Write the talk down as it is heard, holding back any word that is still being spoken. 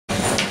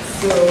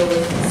So,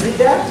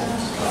 Zida,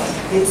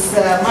 it's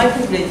my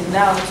privilege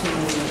now to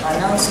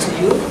announce to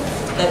you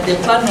that the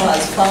panel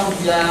has found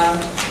your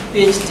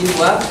PhD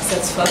work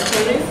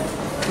satisfactory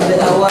to the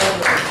award.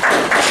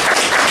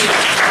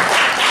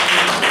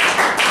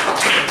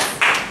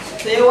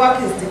 So your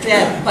work is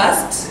declared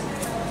passed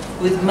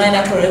with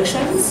minor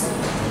corrections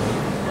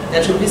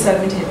that will be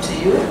submitted to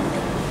you.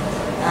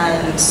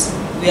 And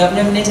we have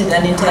nominated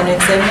an internal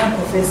examiner,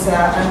 Professor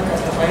Anka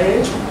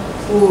Tabari,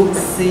 who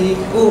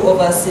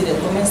oversee the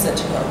comments that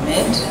you have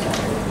made.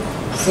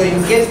 So you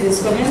get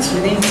these comments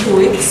within 2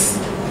 weeks,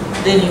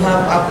 then you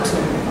have up to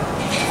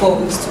 4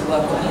 weeks to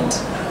work on it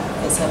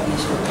for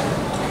submission.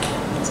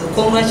 So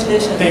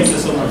congratulations. Thank you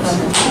so much.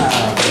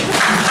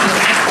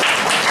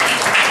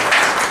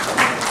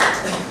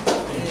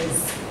 Yes.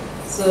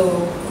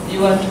 So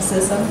you want to say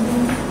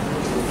something?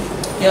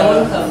 You're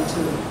welcome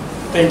to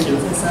thank you.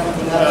 say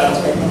something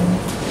about your name.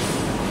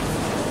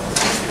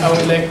 I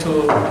would like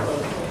to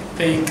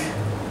thank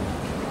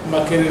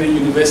Makerere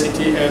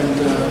University and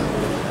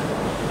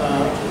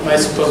my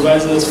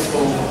supervisors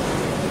for,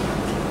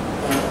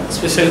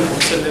 especially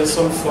Professor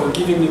Nelson, for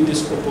giving me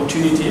this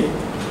opportunity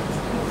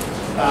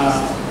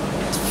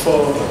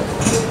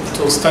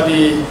to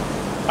study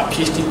a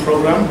PhD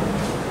program.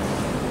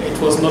 It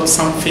was not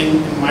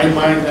something in my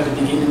mind at the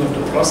beginning of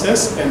the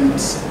process, and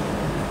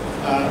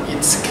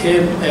it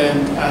came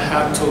and I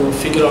had to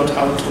figure out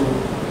how to,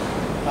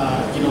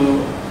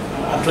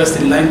 address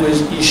the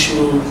language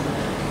issue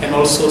and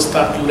also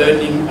start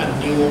learning a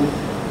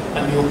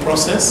new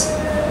process.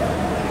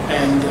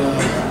 And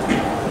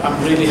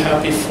I'm really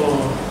happy for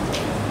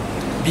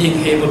being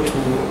able to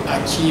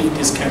achieve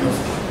this kind of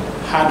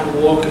hard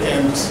work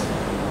and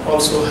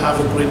also have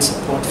a great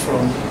support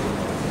from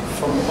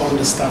all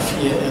the staff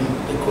here and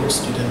the course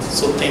students.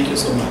 So thank you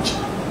so much.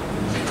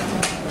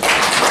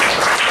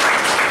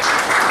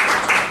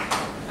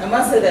 I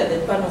must say that the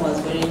panel was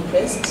very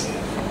impressed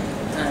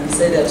and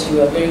said that you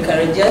were very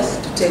courageous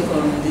to take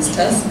on this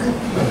task,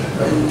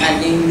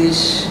 an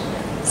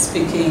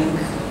English-speaking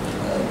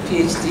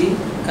PhD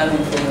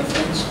coming from a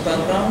French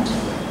background,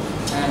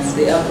 and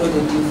they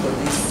applauded you for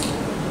this.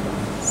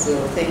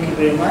 So thank you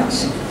very much.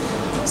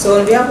 So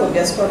on behalf of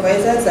your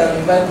supervisors, I will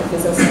invite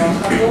Professor Simon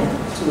Hambo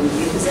to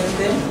represent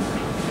them.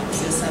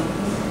 Say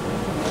something.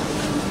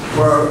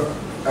 Well,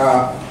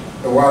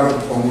 a word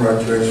of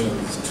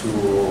congratulations to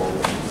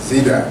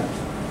Zida.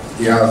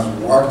 He has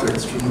worked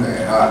extremely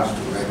hard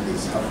to make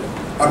this happen.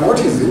 And what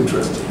is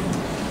interesting,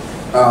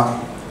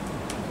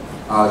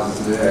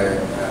 as the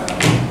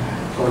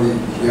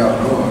colleague here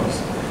knows,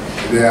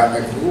 there are a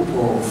group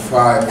of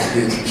 5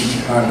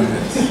 PhD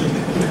candidates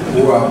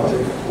who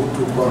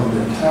took on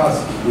the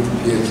task with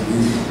PhD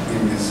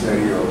in this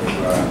area of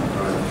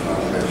knowledge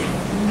translation.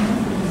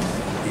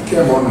 He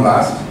came on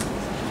last.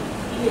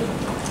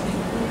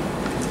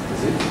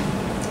 Is it?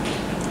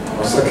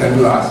 Or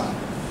second last.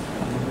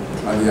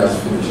 And he has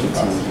finished it.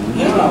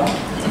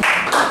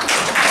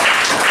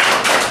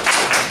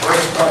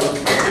 Despite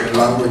the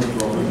language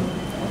problem.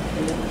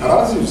 And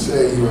as you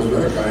say, he was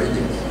very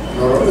courageous,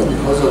 not only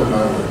because of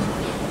language,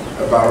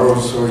 but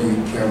also he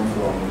came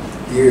from,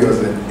 he was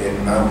a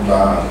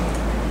number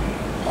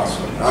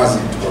person, as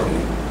he told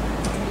you,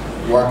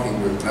 working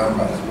with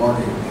numbers,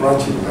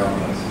 crunching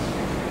numbers,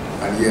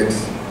 and yet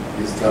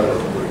he started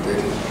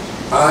operating.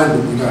 And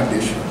in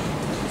addition,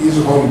 his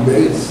home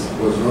base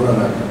was not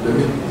an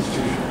academic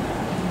institution.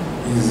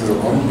 His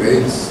home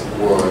base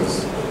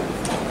was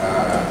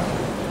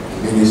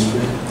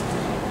ministry,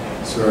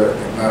 so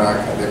not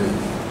academic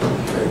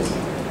base.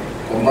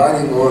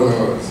 Combining all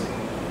those,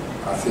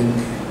 I think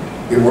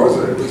it was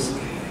a risk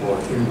for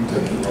him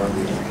taking on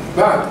this.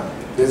 But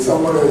there's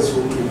someone else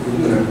who took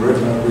even a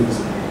greater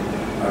risk,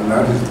 and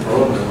that is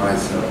probably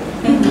myself.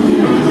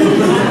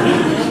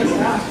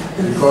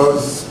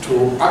 Because to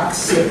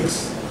accept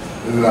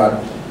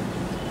that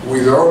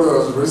with all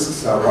those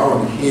risks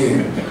around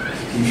him,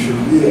 he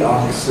should be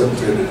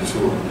accepted to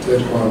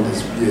take on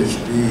this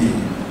PhD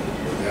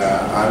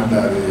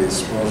under the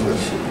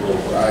sponsorship of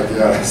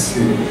IDRC.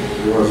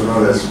 It was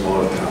not a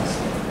small task.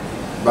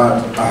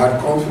 But I had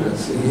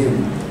confidence in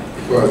him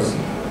because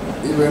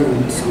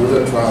even through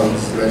the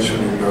translation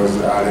in those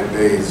early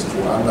days,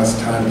 to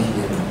understand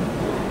him,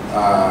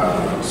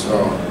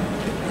 so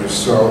you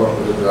saw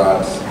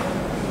that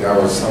there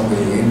was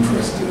something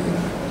interesting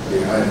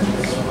behind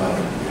this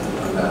man,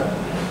 and that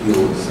he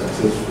would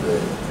successfully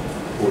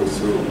pull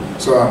through.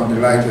 So I'm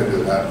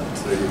delighted that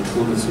he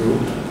pulled through.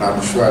 I'm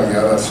sure the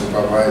other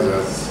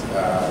supervisors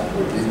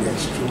will be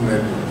extremely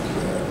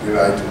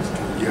delighted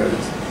to hear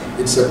it.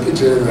 It's a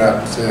pity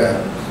that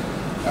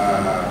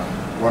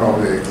one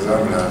of the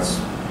examiners,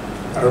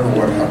 I don't know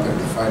what happened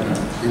to find him.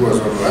 He was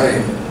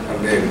online and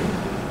then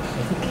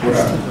what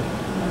happened?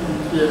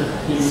 Yeah,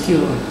 he's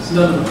still it's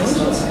not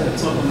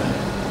online.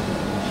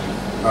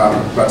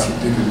 But he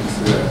didn't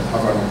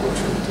have an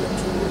opportunity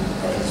to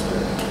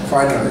participate.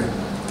 Finally,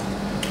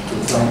 to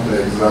thank the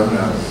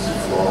examiners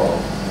for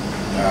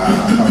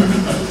having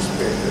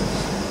participated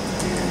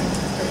in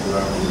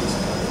exam.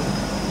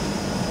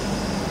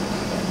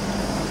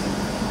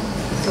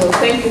 So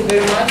thank you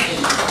very much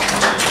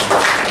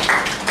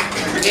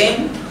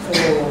again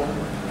for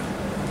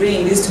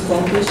bringing this to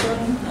conclusion,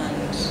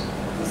 and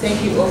we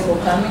thank you all for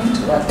coming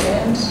to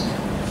attend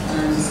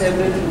and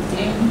celebrate with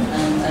him,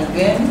 and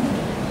again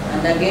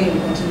we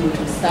continue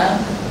to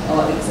thank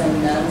our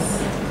examiners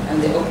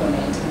and the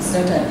opponent. It's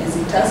not an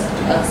easy task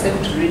to accept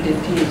to read a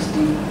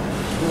PhD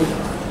book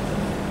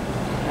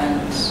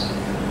and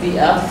be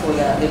up for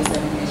your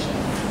examination.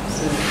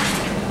 So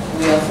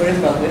we are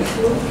forever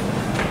grateful.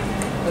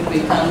 When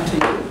we come to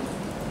you,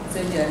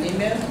 send you an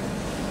email.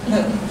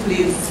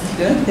 Please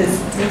don't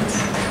hesitate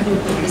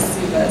to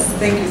receive us.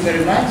 Thank you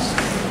very much.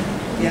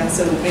 Yeah,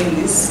 so we'll bring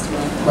this to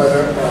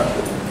But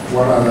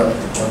one other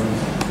one,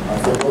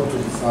 I forgot to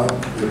thank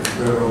the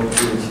fellow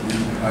PhD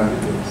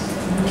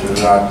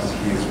candidates that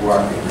he's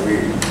working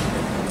with.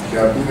 They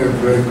have been a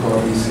very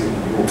cohesive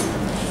group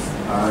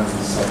and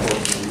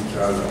supporting each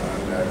other,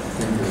 and I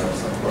think they have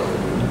supported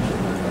them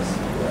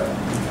tremendously well.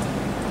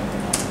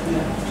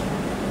 yeah.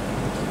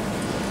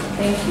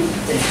 Thank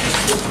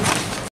you.